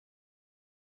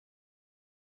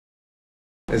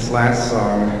This last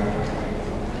song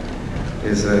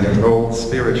is an old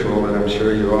spiritual that I'm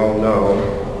sure you all know.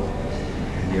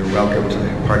 And you're welcome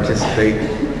to participate,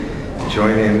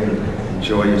 join in,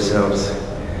 enjoy yourselves.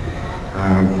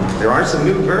 There are some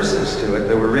new verses to it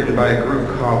that were written by a group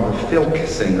called the Filk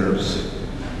Singers.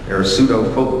 They're a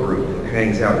pseudo-folk group that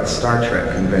hangs out at Star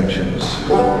Trek conventions.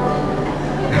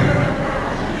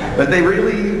 But they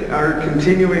really are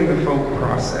continuing the folk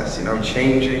process, you know,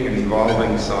 changing and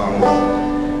evolving songs.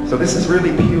 So this is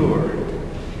really pure.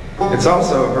 It's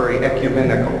also a very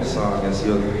ecumenical song, as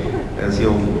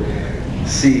you'll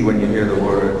see when you hear the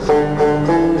words.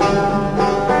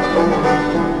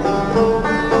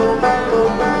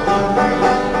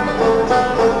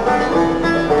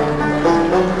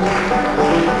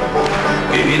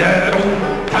 Give me that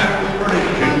old time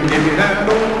religion, give me that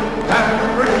old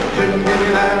time religion, give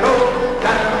me that old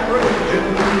time religion.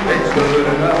 It's good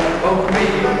enough for me.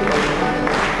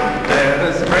 Let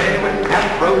us pray with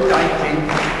Aphrodite.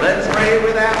 Let's pray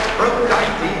with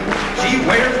Aphrodite. She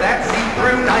wears that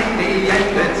see-through nightie,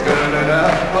 and it's good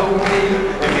enough for me.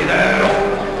 Give me that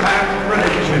old time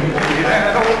religion. Give me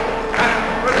that old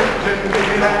time religion. Give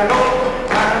me that old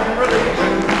time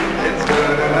religion. It's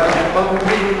good enough for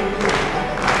me.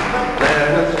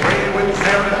 Let us pray with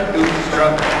Zarathustra.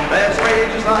 Let's pray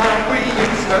just like we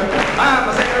used to. I'm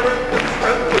a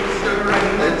Zarathustra booster,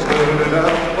 and it's good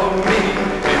enough for me.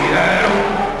 Give me that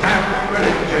old time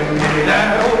religion. Give me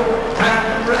that old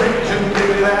time religion. Give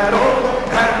me that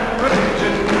old time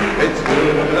religion. It's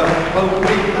good enough for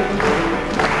me.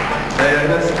 Let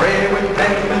us pray with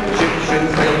them Egyptians.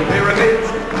 Build pyramids,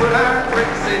 put our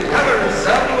bricks in, cover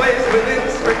subways with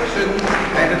inscriptions,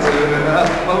 and it's good enough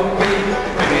for me.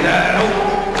 Give me that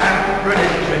old time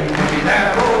religion. Give me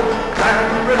that old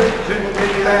time religion.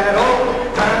 Give me that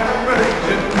old time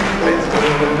religion. It's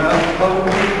good enough for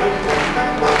me.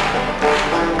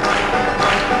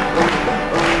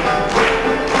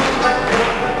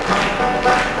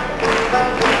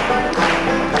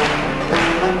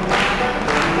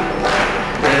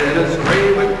 Let us pray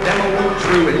with demo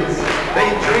druids. They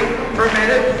drink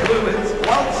fermented fluids,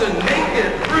 waltzing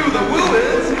naked through the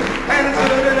woods, and it's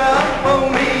good enough for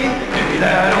me. Give me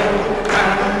that old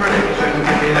time religion.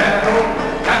 Give me that old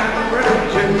time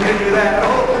religion. Give me that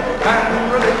old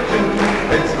time religion.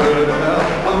 It's good enough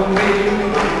for me.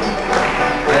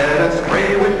 Let us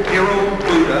pray with hero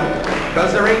Buddha,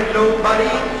 'cause there ain't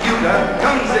nobody cuter.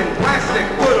 Comes in plastic,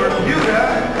 wood, or pewter,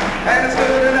 and it's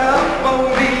good enough for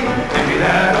me. Give me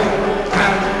that old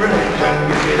time religion.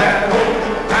 Give me that old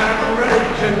time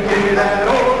religion. Give me that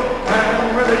old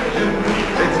time religion.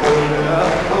 It's good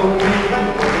enough for me.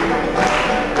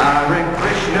 Hare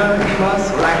Krishna, he must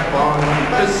laugh on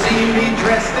to see me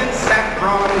dressed in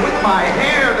saffron with my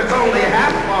hair that's only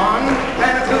half on,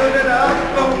 and it's good enough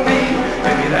for me.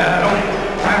 Give me that old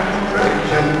time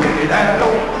religion. Give me that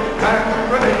old time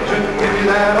religion. Give me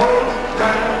that old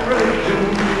time religion.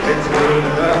 It's good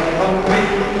enough for me.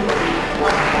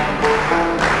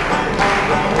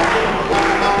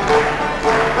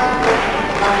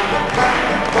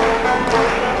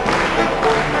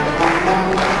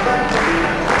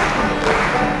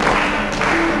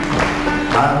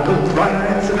 I will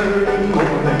rise early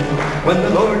morning when the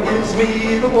Lord gives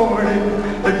me the warning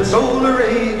that the solar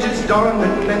age is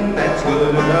dawning, and that's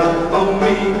good enough for